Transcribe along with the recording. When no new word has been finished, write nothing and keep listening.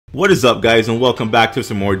What is up, guys, and welcome back to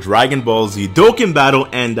some more Dragon Ball Z Dokkan Battle.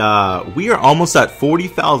 And we are almost at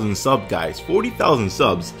 40,000 subs, guys. 40,000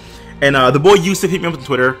 subs. And the boy Yusuf hit me up on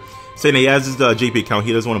Twitter saying that he has his JP account.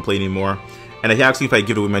 He doesn't want to play anymore. And he asked me if I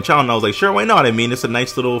give away my channel. And I was like, sure, why not? I mean, it's a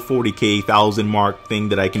nice little 40k, 1,000 mark thing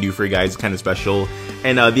that I can do for you guys. It's kind of special.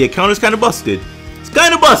 And the account is kind of busted. It's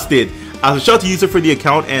kind of busted. So shout out to Yusuf for the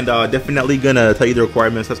account, and definitely gonna tell you the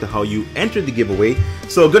requirements as to how you enter the giveaway.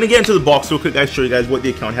 So gonna get into the box real quick, guys, show you guys what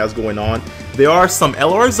the account has going on. There are some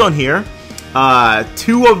LRs on here.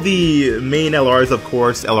 Two of the main LRs, of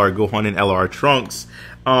course, LR Gohan and LR Trunks.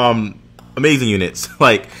 Amazing units.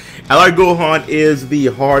 Like, LR Gohan is the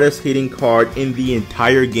hardest hitting card in the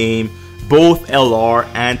entire game. Both LR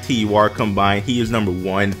and TUR combined. He is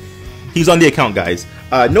 #1. He's on the account, guys.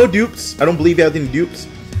 No dupes. I don't believe he has any dupes.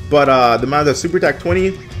 But the man that's Super Attack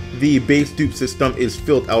 20, the base dupe system is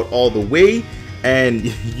filled out all the way,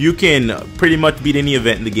 and you can pretty much beat any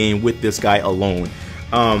event in the game with this guy alone.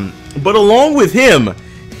 But along with him,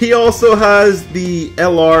 he also has the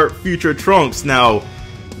LR Future Trunks. Now,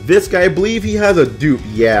 this guy, I believe he has a dupe,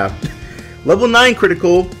 yeah. Level 9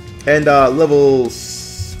 critical, and level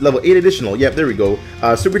 8 additional. Yep, there we go.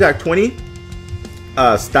 Super Attack 20.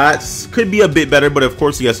 Stats could be a bit better, but of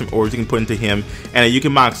course you have some ores you can put into him, and you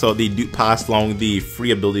can max out the dupe pass along the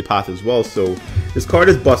free ability path as well. So this card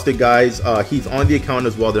is busted, guys. He's on the account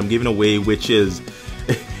as well that I'm giving away, which is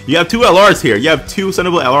you have two LRs here. You have two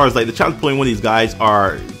sendable LRs. Like, the chance of pulling one of these guys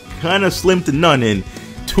are kind of slim to none, and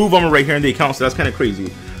two of them are right here in the account, so that's kind of crazy.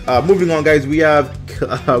 Moving on, guys, we have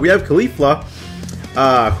Caulifla,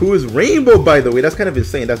 who is Rainbow, by the way. That's kind of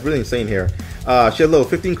insane. That's really insane here. She has level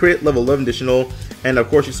 15 crit, level 11 additional, and of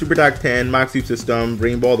course she's Super Attack 10, max dupe system,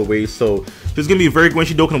 Rainbow all the way. So she's gonna be very good when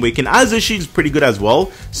she Dokkan Awaken, as is she's pretty good as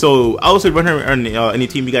well. So I would say run her on any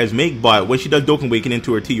team you guys make, but when she does Dokkan Awaken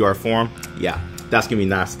into her TUR form, yeah, that's gonna be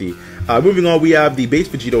nasty. Moving on, we have the base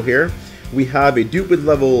Vegito here. We have a dupe with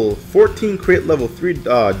level 14 crit, level 3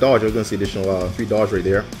 dodge. I was gonna say additional 3 dodge right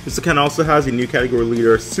there. This account also has a new category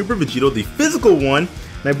leader, Super Vegito, the physical one,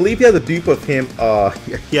 and I believe he has a dupe of him.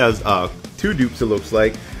 He has 2 dupes, it looks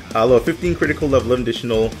like. Level 15 critical, level 11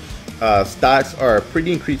 additional. Stats are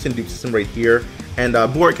pretty increased in dupe system right here. And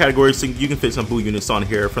Buu Arc categories, so you can fit some Buu units on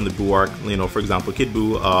here from the Buu Arc. You know, for example, Kid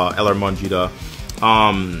Buu, LR Manjita,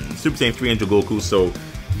 Super Saiyan 3 Angel Goku. So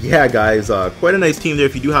yeah, guys, quite a nice team there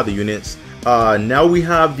if you do have the units. Now we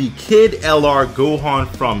have the Kid LR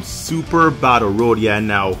Gohan from Super Battle Road. Yeah,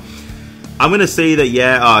 now I'm gonna say that,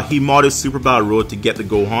 yeah, he modded Super Battle Road to get the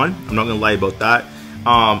Gohan. I'm not gonna lie about that.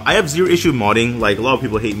 I have zero issue with modding. Like, a lot of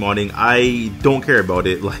people hate modding. I don't care about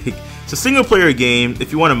it. Like, it's a single player game.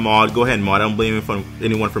 If you want to mod, go ahead and mod. I don't blame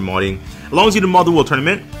anyone for modding. As long as you don't mod the World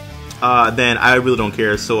Tournament, then I really don't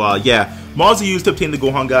care. So yeah, mods are used to obtain the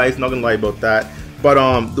Gohan, guys. Not gonna lie about that. But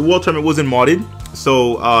the World Tournament wasn't modded,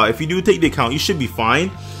 so if you do take the account, you should be fine.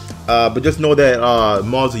 But just know that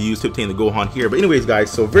mods are used to obtain the Gohan here. But anyways, guys,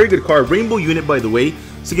 so very good card. Rainbow unit, by the way.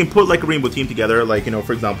 So you can put like a rainbow team together. Like, you know,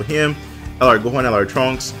 for example, him, LR Gohan, LR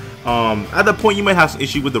Trunks. At that point, you might have some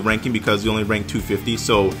issue with the ranking because you only rank 250.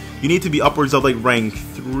 So you need to be upwards of like rank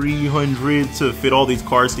 300 to fit all these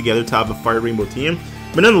cards together to have a Fire Rainbow team.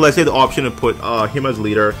 But nonetheless, you have the option to put him as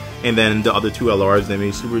leader, and then the other 2 LRs, then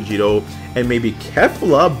maybe Super Vegito, and maybe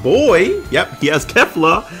Kefla. Boy, yep, he has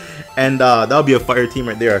Kefla, and that'll be a fire team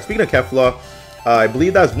right there. Speaking of Kefla, I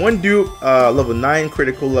believe that's 1 dupe, level 9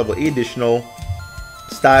 critical, level 8 additional.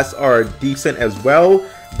 Stats are decent as well.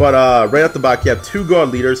 But right off the back, you have 2 God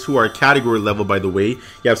leaders who are category level, by the way.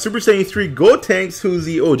 You have Super Saiyan 3 Gotenks, who's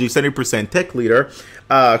the OG 70% tech leader,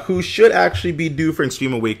 who should actually be due for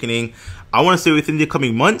Extreme Awakening. I want to say within the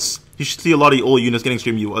coming months, you should see a lot of the old units getting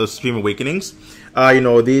Extreme Awakenings. You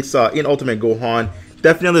know, these in Ultimate Gohan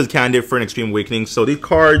definitely is a candidate for an Extreme Awakening. So these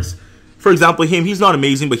cards, for example, he's not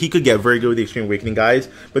amazing, but he could get very good with the Extreme Awakening, guys.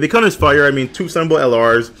 But they come as fire. I mean, 2 sendable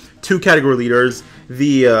LRs, 2 category leaders.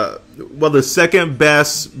 The second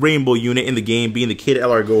best rainbow unit in the game being the Kid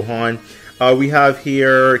LR Gohan. We have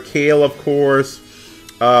here Kale, of course.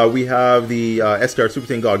 We have the STR Super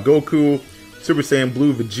Saiyan God Goku, Super Saiyan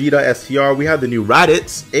Blue Vegeta STR. We have the new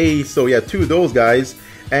Raditz. So yeah, 2 of those guys.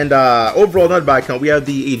 And overall, not a bad count. We have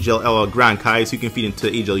the AGL Grand Kai, so you can feed into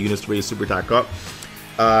AGL units to raise Super Attack up.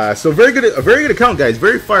 So a very good account, guys.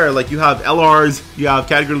 Very fire. Like, you have LRs, you have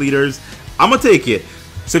category leaders. I'm gonna take it.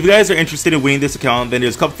 So if you guys are interested in winning this account, then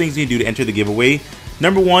there's a couple things you can do to enter the giveaway.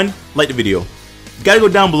 Number 1, like the video. You gotta go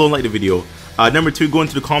down below and like the video. Number 2, go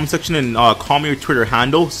into the comment section and comment your Twitter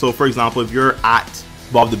handle. So for example, if you're at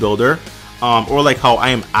Bob the Builder, or like how I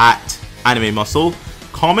am at Anime Muscle,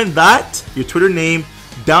 comment that, your Twitter name,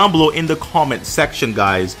 down below in the comment section,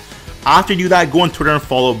 guys. After you do that, go on Twitter and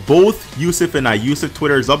follow both Yusuf and I. Yusuf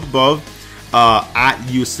Twitter is up above at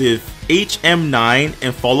Yusuf HM9,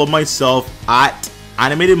 and follow myself at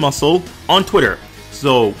Animated Muscle on Twitter.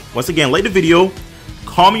 So once again, like the video,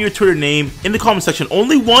 comment your Twitter name in the comment section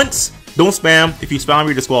only once. Don't spam. If you spam,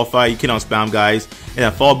 you're disqualified. You cannot spam, guys. And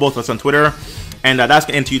then follow both of us on Twitter, and that's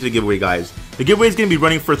gonna enter you to the giveaway, guys. The giveaway is gonna be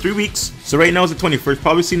running for 3 weeks. So right now it's the 21st.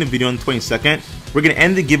 Probably seeing the video on the 22nd. We're gonna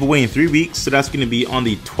end the giveaway in 3 weeks, so that's gonna be on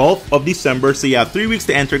the 12th of December. So you have 3 weeks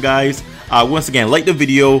to enter, guys. Once again, like the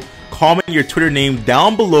video, comment your Twitter name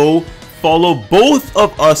down below, follow both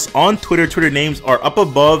of us on Twitter. Twitter names are up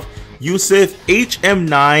above. Yusuf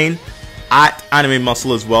HM9 at Anime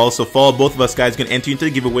Muscle as well. So follow both of us, guys. Gonna enter into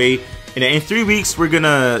the giveaway, and in 3 weeks we're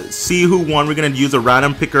gonna see who won. We're gonna use a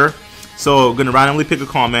random picker. So we're gonna randomly pick a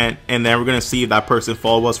comment, and then we're gonna see if that person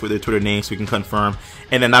follow us with their Twitter name, so we can confirm.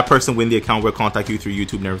 And then that person win the account. We'll contact you through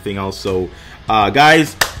YouTube and everything else. So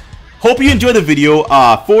guys, hope you enjoyed the video.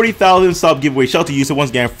 40,000 sub giveaway. Shout out to Yusuf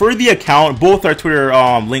once again for the account. Both our Twitter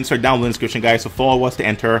links are down in the description, guys. So follow us to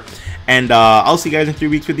enter. And I'll see you guys in 3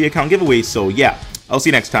 weeks with the account giveaway. So yeah, I'll see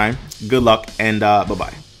you next time. Good luck, and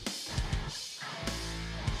bye-bye.